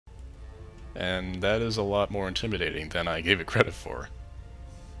And that is a lot more intimidating than I gave it credit for.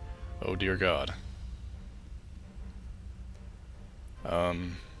 Oh dear God.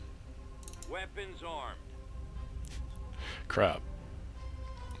 Weapons armed. Crap.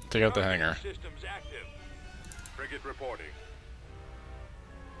 Take out the hangar. Systems active. Frigate reporting.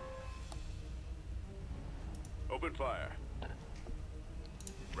 Open fire.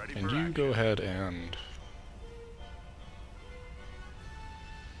 Ready And for you action. go ahead and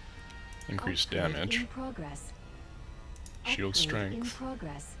increase Upgrade damage, in progress. shield Upgrade in strength.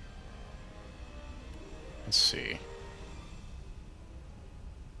 progress. Let's see.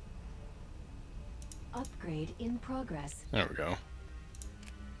 Upgrade in progress. There we go.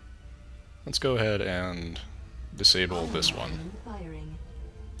 Let's go ahead and disable this one. Cannon firing.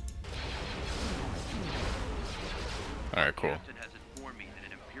 Alright, cool. Captain has informed me that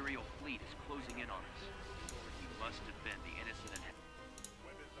an Imperial fleet is closing in on us. We must defend the innocent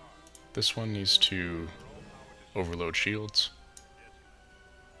and This one needs to overload shields.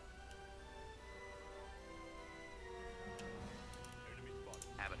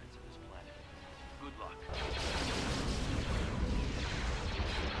 inhabitants of this planet. Good luck.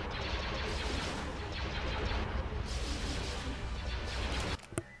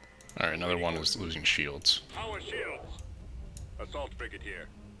 Alright, another one is losing shields. Power shields. Assault frigate here.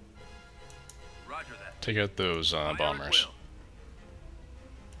 Roger that. Take out those Fire at bombers. will.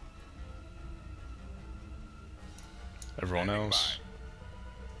 Everyone else,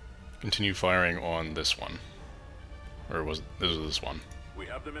 continue firing on this one. Or was this one? We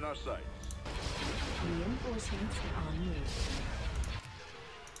have them in our sights. Reinforcements en route.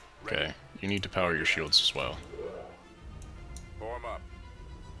 Okay, you need to power your shields as well. Form up.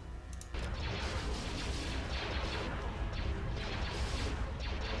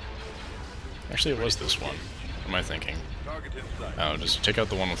 Actually, it was this one. What am I thinking? Target in sight. Oh, just take out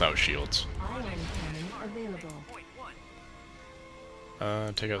the one without shields. Ion cannon available.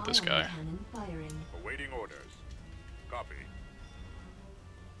 Take out this Ion guy. cannon firing. Awaiting orders. Copy.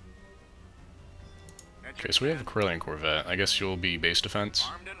 Okay, so we have a Corellian Corvette. I guess you'll be base defense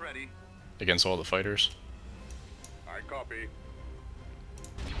Armed and ready. against all the fighters. I copy.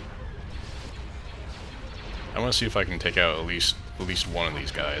 I want to see if I can take out at least one of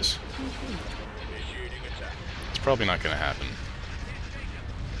these guys. Initiating attack. It's probably not going to happen.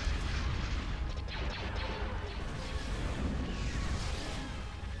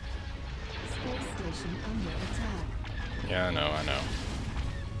 Space station under attack. Yeah, I know.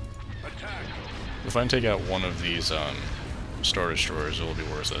 Attack. If I can take out one of these Star Destroyers, it'll be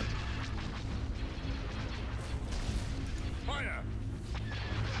worth it. Fire.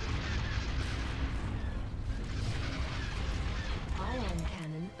 Ion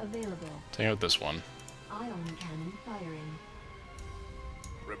cannon available. Take out this one. Ion cannon firing.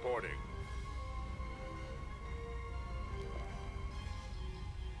 Reporting.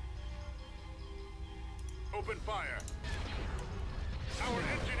 Open fire. Our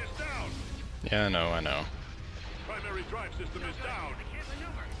engine is down. Yeah, I know. Primary drive system is down.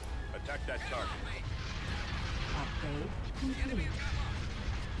 Attack that target. Upgrade complete.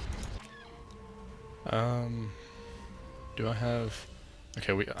 Do I have...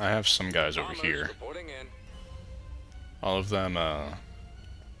 Okay, I have some guys over here. Reporting in. All of them,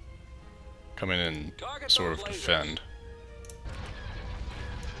 come in and sort of defend.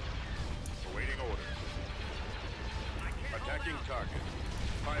 Awaiting orders. Attacking target.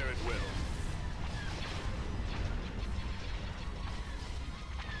 Fire at will.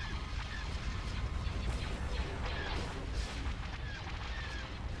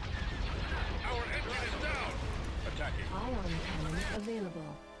 Our engine is down. Attacking. Ion cannon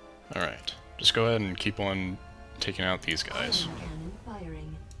available. Alright, just go ahead and keep on taking out these guys. Ion cannon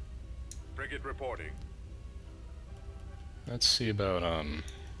firing. Frigate reporting. Let's see about,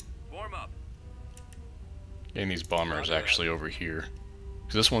 Form up. getting these bombers actually over here.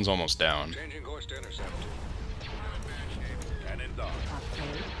 Because this one's almost down. Changing course to intercept. Cannon down.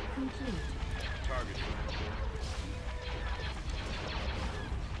 Upgrade complete. Targeting.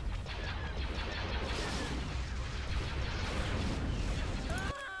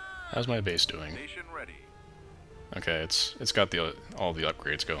 How's my base doing? Station ready. Okay, it's got all the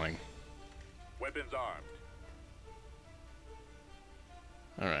upgrades going. Weapons armed.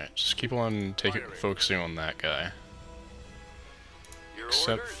 Alright, just keep on focusing on that guy. Your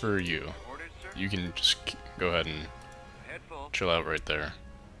Except orders? for you. Orders, sir? You can just go ahead and Head full. chill out right there.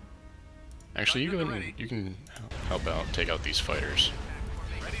 Actually, you go ahead and you can help out, take out these fighters.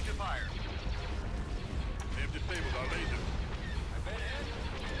 Ready to fire. They have disabled our lasers. I've been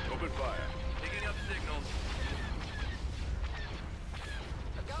in. Open fire. Picking up signals.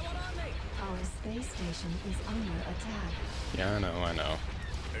 I've got one on me. space station is under attack. Yeah, I know.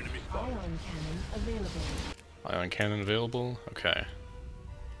 Enemy spotted. Ion cannon available. Ion cannon available? Okay.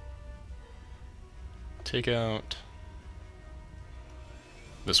 Take out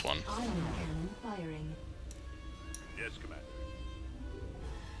this one. Ion cannon firing. Yes, Commander.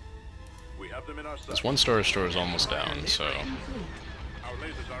 We have them in our sight. This one Star Destroyer is almost down, so... Complete. Our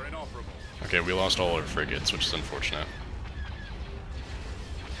lasers are inoperable. Okay, we lost all our frigates, which is unfortunate.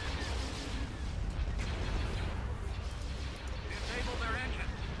 Disable their engine.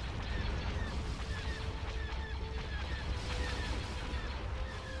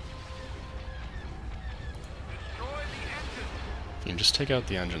 Destroy the engine. If you can just take out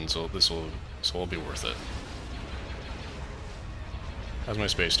the engines, this will all be worth it. How's my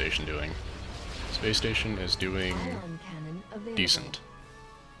space station doing? Space station is doing Ion cannon available. decent.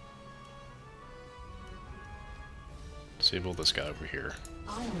 Disable this guy over here.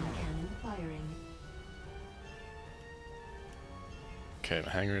 Ion cannon firing. Okay, my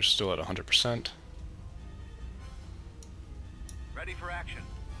hangar's still at 100%. Ready for action.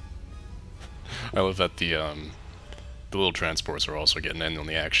 I love that the little transports are also getting in on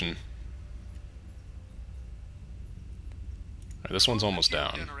the action. Alright, this one's almost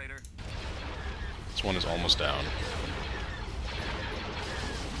down. Generator. This one is almost down.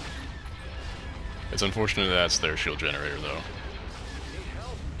 It's unfortunate that's their shield generator, though. Need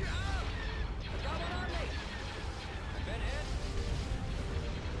help? I got one on me. I've been hit.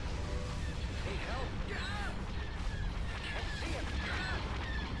 Need help? I can't see him.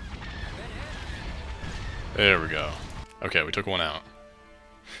 I've been hit. There we go. Okay, we took one out.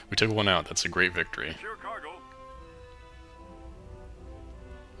 We took one out. That's a great victory. Secure cargo.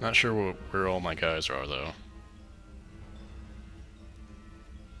 Not sure where all my guys are, though.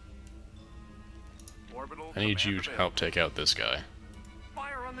 Orbital I need command you to available. help take out this guy.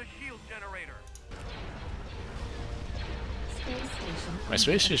 Fire on the shield generator. Space station. My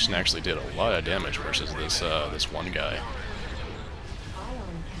space station actually did a lot of damage versus this one guy.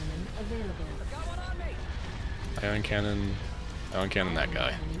 Ion cannon available. Got one on me. Ion cannon that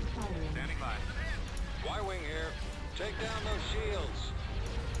guy. Cannon firing. Standing by. Y-wing here. Take down those shields.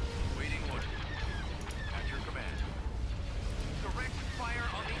 Waiting order. At your command. Direct fire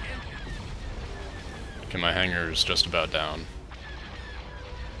on the engine. Okay, my hangar's just about down.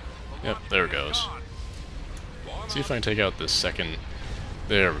 Yep, there it goes. See if I can take out this second...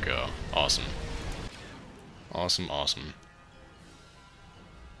 There we go. Awesome. Awesome, awesome.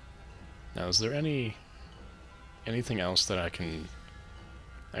 Now, is there anything else that I can...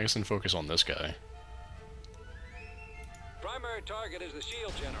 I guess I can focus on this guy. Primary target is the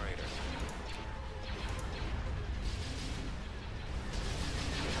shield generator.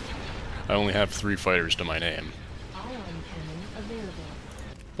 I only have 3 fighters to my name. Ion cannon available.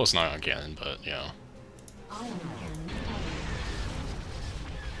 Plus an ion cannon, but, you know. Ion cannon firing.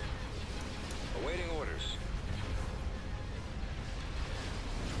 Awaiting orders.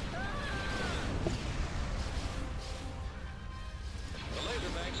 The laser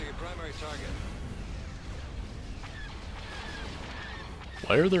banks are your primary target.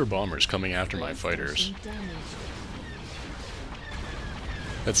 Why are there bombers coming after my Space fighters? station damaged.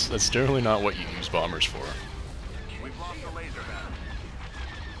 That's generally not what you use bombers for. We've lost the laser battle.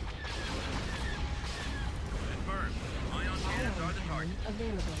 Confirmed. Ion cannons are the target. Cannon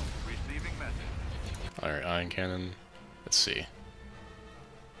available. Receiving message. Alright, ion cannon. Let's see.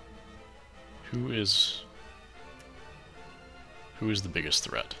 Who is the biggest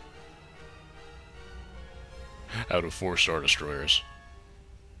threat? Out of 4 Star Destroyers.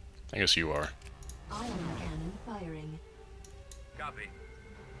 I guess you are. Ion cannon firing. Copy.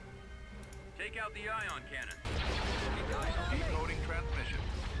 Take out the ion cannon. Decoding transmission.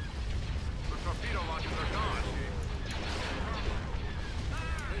 The torpedo launchers are gone.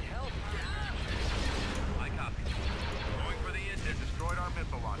 Need help? I copy. Going for the engine. They destroyed our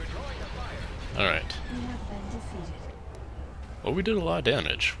missile launcher. Throwing the fire. Alright. We have been defeated. Well, we did a lot of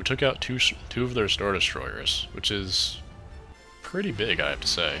damage. We took out two of their Star Destroyers, which is pretty big, I have to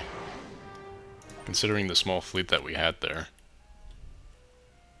say, considering the small fleet that we had there.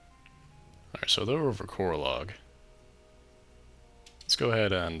 Alright, so they're over Korolog. Let's go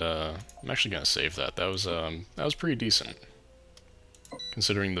ahead and, I'm actually going to save that. That was pretty decent,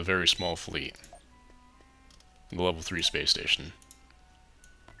 considering the very small fleet. The level 3 space station.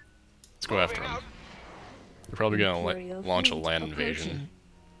 Let's go after them. They're probably going to Imperial launch a fleet land approaching. invasion.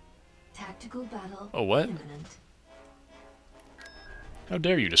 Tactical battle Oh, what? imminent. How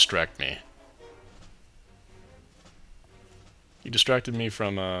dare you distract me? You distracted me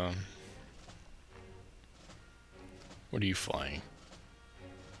from, What are you flying?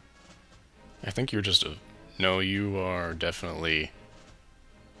 I think you're just a... No, you are definitely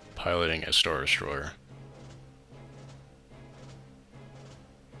piloting a Star Destroyer.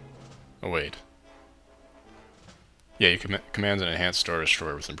 Oh, wait. Yeah, you command an enhanced Star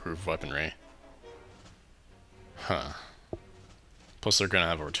Destroyer with improved weaponry. Huh. Plus they're gonna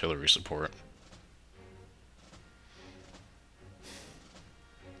have artillery support.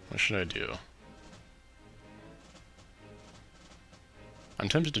 What should I do? I'm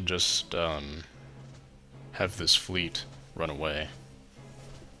tempted to just, have this fleet run away.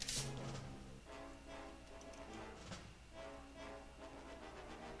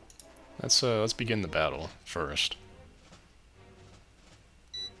 Let's begin the battle first.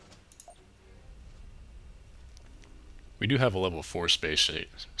 We do have a level 4 space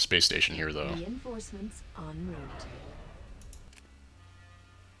station here, though. Reinforcements en route.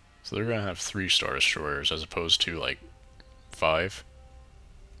 So they're gonna have 3 Star Destroyers as opposed to like 5,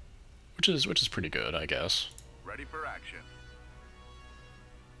 which is pretty good, I guess. Ready for action.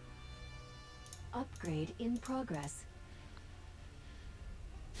 Upgrade in progress.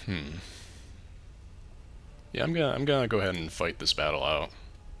 Yeah, I'm gonna go ahead and fight this battle out.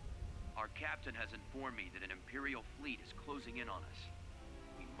 Our captain has informed me that an Imperial fleet is closing in on us.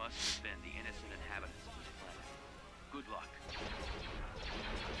 We must defend the innocent inhabitants of this planet. Good luck.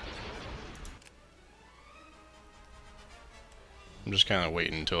 I'm just kind of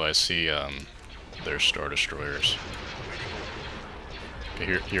waiting until I see their Star Destroyers.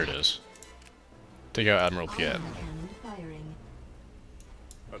 Okay, here it is. Take out Admiral Piet. Ion cannon firing.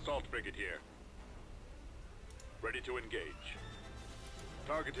 Assault frigate here. Ready to engage.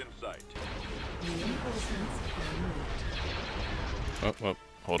 Target in sight. Reinforcements en route. Oh,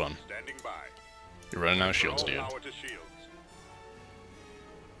 hold on. Standing by. You're running out of shields, All dude. power to shields.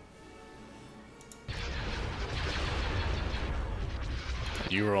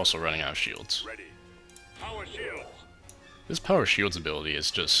 You were also running out of shields. Ready. Power shields. This Power Shields ability is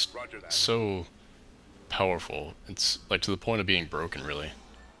just Roger that. so powerful. It's like to the point of being broken, really. Ooh,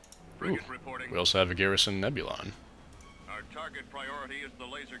 Frigate reporting. we also have a Garrison Nebulon. Our target priority is the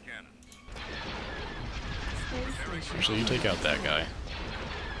laser cannons. Space station. Actually, you take out that guy.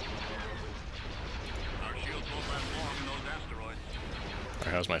 Our shields won't last long in those asteroids.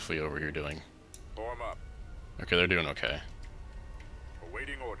 Alright, how's my fleet over here doing? Form up. Okay, they're doing okay.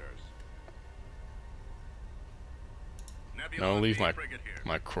 Awaiting orders. No, leave my frigate here.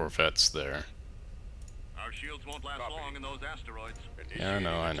 my Corvettes there. Our shields won't last long in those asteroids. Yeah, I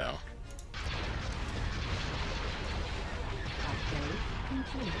know. Upgrade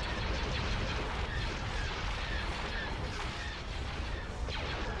complete.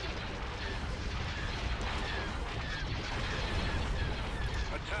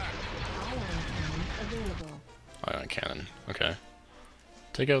 Attack. Ion cannon available. Ion cannon. Okay.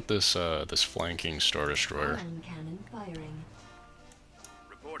 Take out this this flanking Star Destroyer. Ion cannon firing.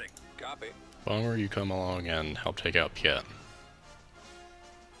 Reporting. Copy. Bomber, you come along and help take out Piet.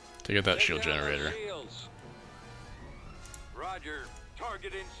 Take out that shield Take down those generator. shields. Roger.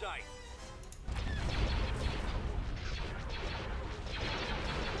 Target in sight.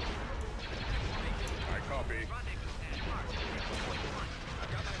 I copy.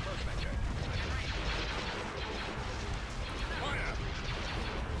 Fire.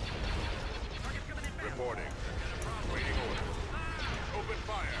 Reporting. Waiting orders. Open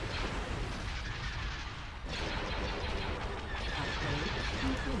fire. Upgrade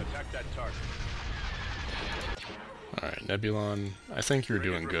complete. Attack that target. Alright, Nebulon, I think you're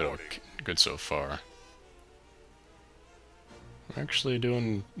doing good good so far. We're actually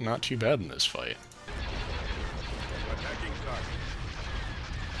doing not too bad in this fight. Attacking target.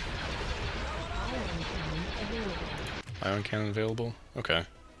 Ion cannon available. Ion cannon available? Okay.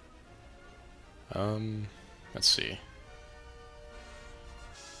 Let's see.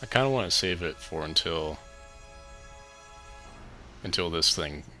 I kind of want to save it for until this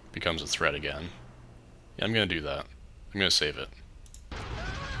thing becomes a threat again. Yeah, I'm gonna do that. I'm gonna save it. Fire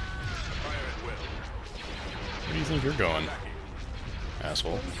at will. Where do you think you're going,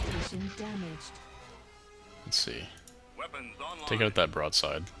 asshole? Space station damaged. Let's see. Weapons online. Take out that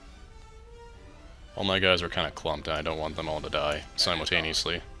broadside. All my guys are kind of clumped, and I don't want them all to die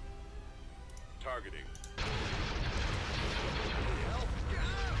simultaneously. Targeting.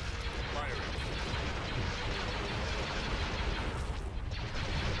 Firing.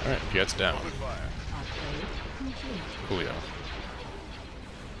 Alright, Piet's down. Open fire. Upgrade complete. Coolio.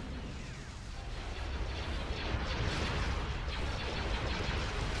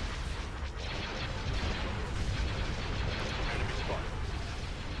 Enemy spotted.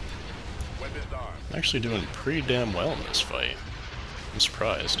 Weapons armed. I'm actually doing pretty damn well in this fight. I'm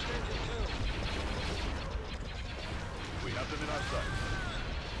surprised. We have them in our sight.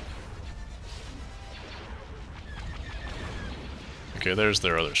 Okay, there's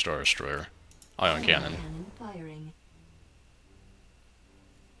their other Star Destroyer. Ion cannon. Firing.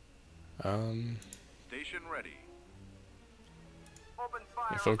 Station ready.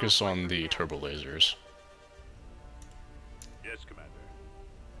 They focus on the turbo lasers. Yes, Commander.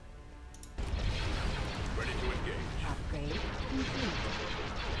 Ready to engage. Upgrade complete.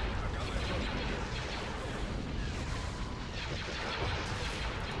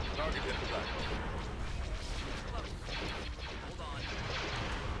 Target in sight.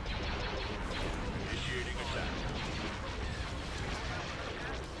 Initiating attack.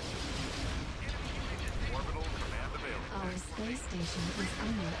 Orbital command available. Our space station is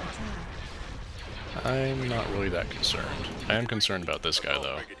under attack. I'm not really that concerned. I am concerned about this guy,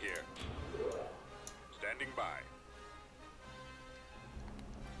 though. Frigate here. Standing by.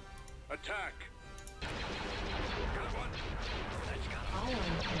 Attack. Got one. Ion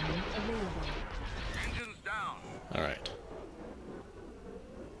cannon available. Engines down. Alright.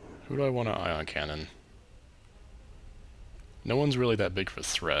 Who do I want to ion cannon? No one's really that big of a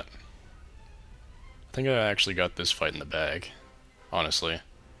threat. I think I actually got this fight in the bag, honestly.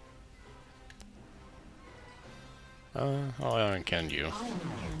 I'll ion cannon you. Ion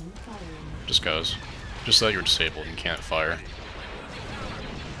cannon firing. Just cause. Just so that you're disabled and can't fire.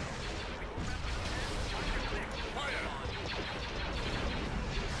 Fire.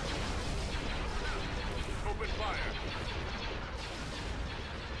 Open fire.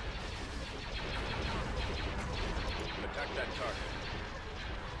 Attack that target.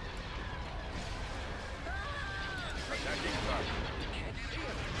 Attacking target.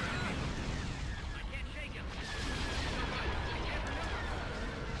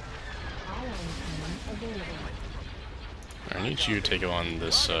 Ion cannon available. I need you to take on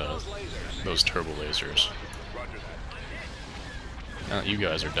this, those turbo lasers. Roger that. Now that you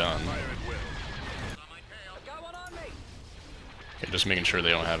guys are done. Fire at will. Okay, just making sure they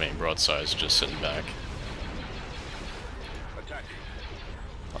don't have any broadsides just sitting back. Attacking.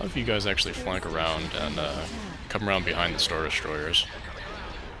 A lot of you guys actually flank around and come around behind the Star Destroyers. Yes,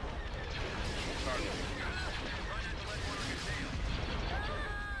 sir.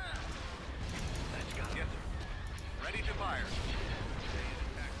 Ready to fire.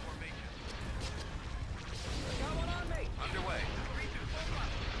 Underway.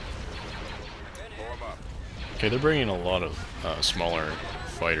 Form up. Okay, they're bringing a lot of smaller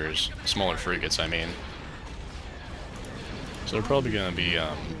fighters, smaller frigates, I mean. So they're probably going to be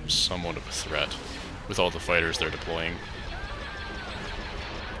somewhat of a threat with all the fighters they're deploying.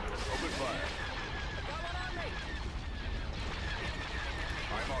 Open fire.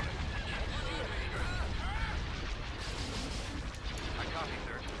 I'm on it. I copy,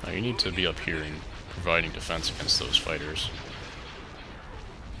 sir. Now you need to be up here and providing defense against those fighters.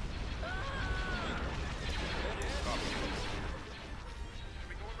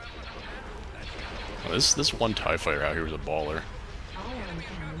 Well, this one TIE fighter out here was a baller. Ion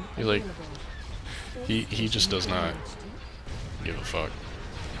cannon He's like- available. He just does not give a fuck.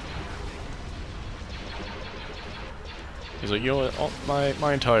 He's like, you know what?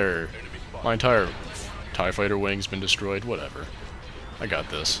 My entire TIE fighter wing's been destroyed. Whatever. I got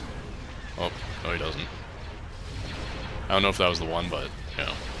this. Oh, no, he doesn't. I don't know if that was the one, but you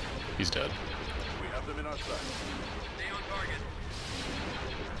know, he's dead. We have them in our sight.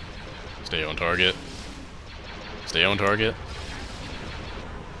 Stay on target. Stay on target. Stay on target.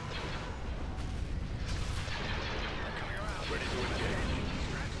 Ready to engage.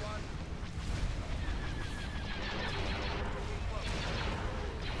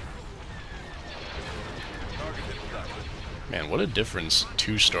 Target in sight. Man, what a difference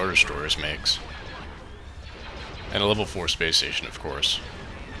 2 Star Destroyers makes. And a level 4 space station, of course.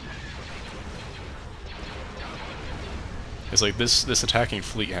 It's like this attacking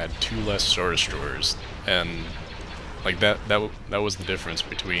fleet had 2 less Star Destroyers, and like that was the difference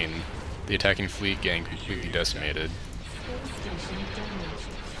between the attacking fleet getting completely decimated Space station damaged.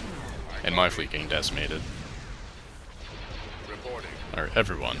 and my fleet getting decimated. Reporting. Or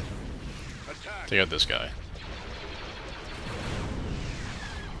everyone. Attack. Take out this guy.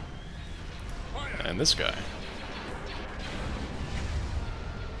 Fire. And this guy.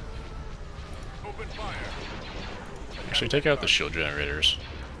 Open fire. Actually, take out the shield generators.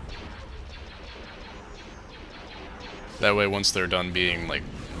 That way, once they're done being, like,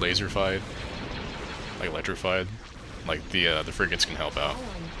 laser-fied, like, electrified, like, the frigates can help out. Ion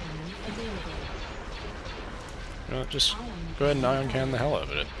cannon available. You know what, just go ahead and ion cannon the hell out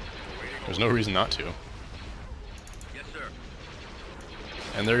of it. There's no reason not to. Yes, sir.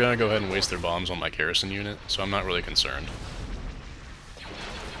 And they're gonna go ahead and waste their bombs on my garrison unit, so I'm not really concerned.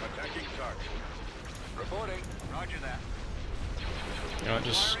 Attacking target. Reporting. Roger that. You know what,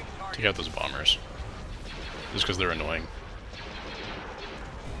 just take out those bombers. Just because they're annoying.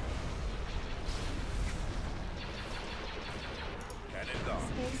 Cannon down.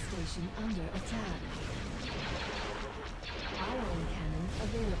 Space station under attack. Ion cannon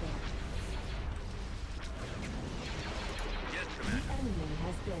available. Yes, The Commander. enemy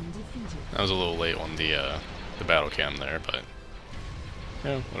has been defeated. I was a little late on the battle cam there, but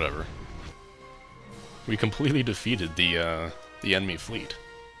yeah, whatever. We completely defeated the enemy fleet,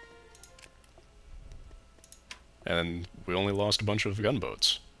 and we only lost a bunch of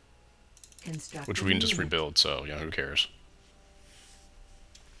gunboats, which we can just rebuild. So you know, who cares?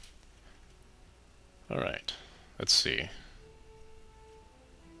 All right, let's see.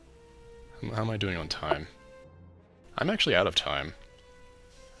 How am I doing on time? I'm actually out of time.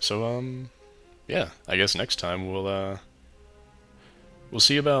 So yeah, I guess next time we'll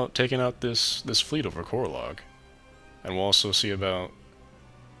see about taking out this fleet over Korlog, and we'll also see about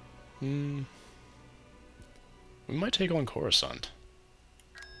we might take on Coruscant.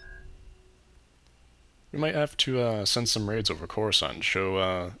 We might have to send some raids over Coruscant and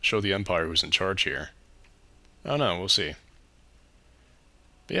show the Empire who's in charge here. I don't know, we'll see.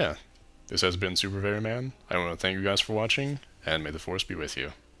 But yeah, this has been Super Very Man. I want to thank you guys for watching, and may the Force be with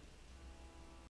you.